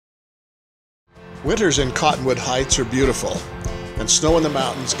Winters in Cottonwood Heights are beautiful, and snow in the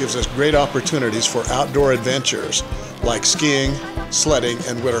mountains gives us great opportunities for outdoor adventures like skiing, sledding,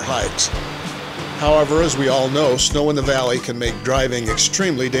 and winter hikes. However, as we all know, snow in the valley can make driving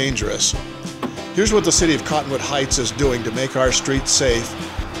extremely dangerous. Here's what the City of Cottonwood Heights is doing to make our streets safe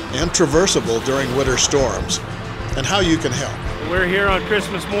and traversable during winter storms, and how you can help. We're here on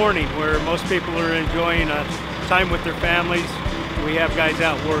Christmas morning where most people are enjoying time with their families. We have guys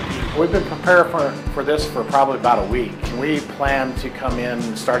out working. We've been preparing for this for probably about a week. We plan to come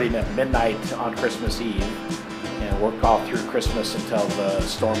in starting at midnight on Christmas Eve and work all through Christmas until the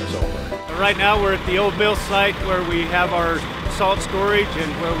storm is over. Right now we're at the old mill site where we have our salt storage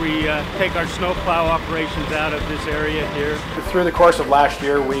and where we take our snow plow operations out of this area here. Through the course of last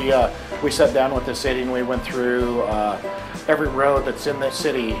year, we sat down with the city and we went through every road that's in the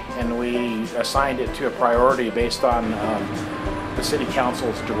city, and we assigned it to a priority based on the City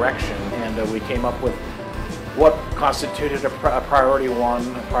Council's direction, and we came up with what constituted a priority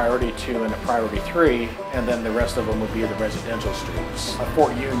 1, a priority 2, and a priority 3, and then the rest of them would be the residential streets.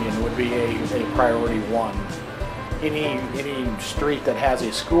 Fort Union would be a priority 1. Any street that has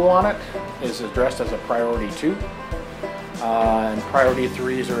a school on it is addressed as a priority 2. And priority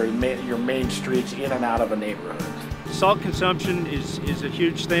 3s are your main streets in and out of a neighborhood. Salt consumption is a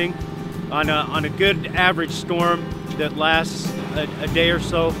huge thing. On a good average storm that lasts a day or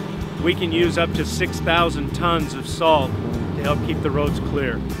so, we can use up to 6,000 tons of salt to help keep the roads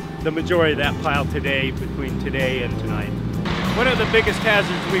clear. The majority of that pile today, between today and tonight. One of the biggest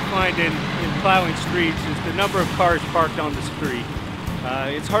hazards we find in plowing streets is the number of cars parked on the street.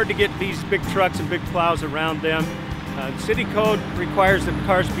 It's hard to get these big trucks and big plows around them. City code requires that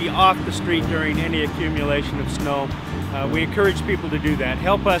cars be off the street during any accumulation of snow. We encourage people to do that.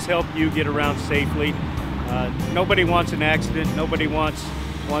 Help us help you get around safely. Nobody wants an accident. Nobody wants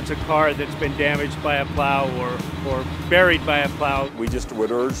a car that's been damaged by a plow or buried by a plow. We just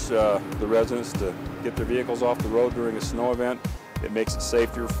would urge the residents to get their vehicles off the road during a snow event. It makes it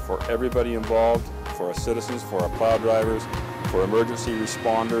safer for everybody involved, for our citizens, for our plow drivers, for emergency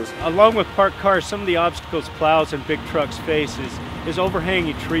responders. Along with parked cars, some of the obstacles plows and big trucks face is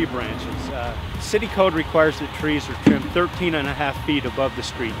overhanging tree branches. City code requires that trees are trimmed 13.5 feet above the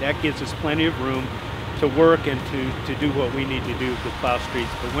street. That gives us plenty of room to work and to do what we need to do to plow streets.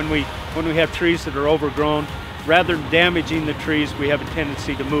 But when we have trees that are overgrown, rather than damaging the trees, we have a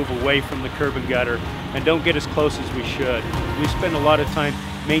tendency to move away from the curb and gutter and don't get as close as we should. We spend a lot of time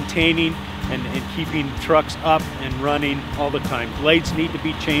maintaining and keeping trucks up and running all the time. Blades need to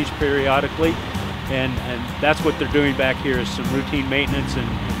be changed periodically, and that's what they're doing back here, is some routine maintenance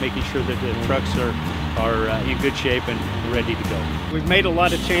and making sure that the trucks are in good shape and ready to go. We've made a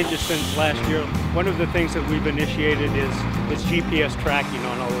lot of changes since last year. One of the things that we've initiated is GPS tracking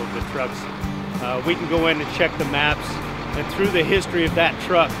on all of the trucks. We can go in and check the maps, and through the history of that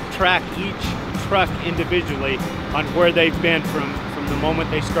truck, track each truck individually on where they've been from the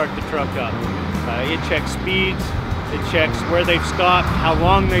moment they start the truck up. It checks speeds, it checks where they've stopped, how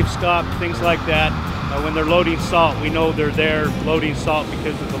long they've stopped, things like that. When they're loading salt, we know they're there loading salt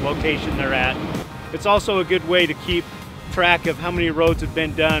because of the location they're at. It's also a good way to keep track of how many roads have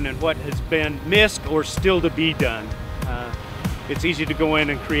been done and what has been missed or still to be done. It's easy to go in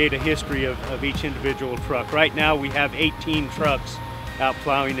and create a history of each individual truck. Right now we have 18 trucks out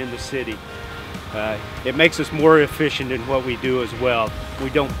plowing in the city. It makes us more efficient in what we do as well. We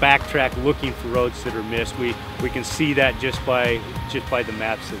don't backtrack looking for roads that are missed. We can see that just by the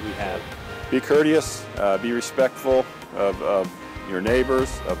maps that we have. Be courteous, be respectful of your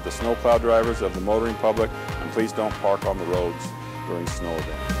neighbors, of the snowplow drivers, of the motoring public, and please don't park on the roads during snow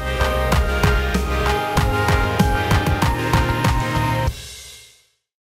events.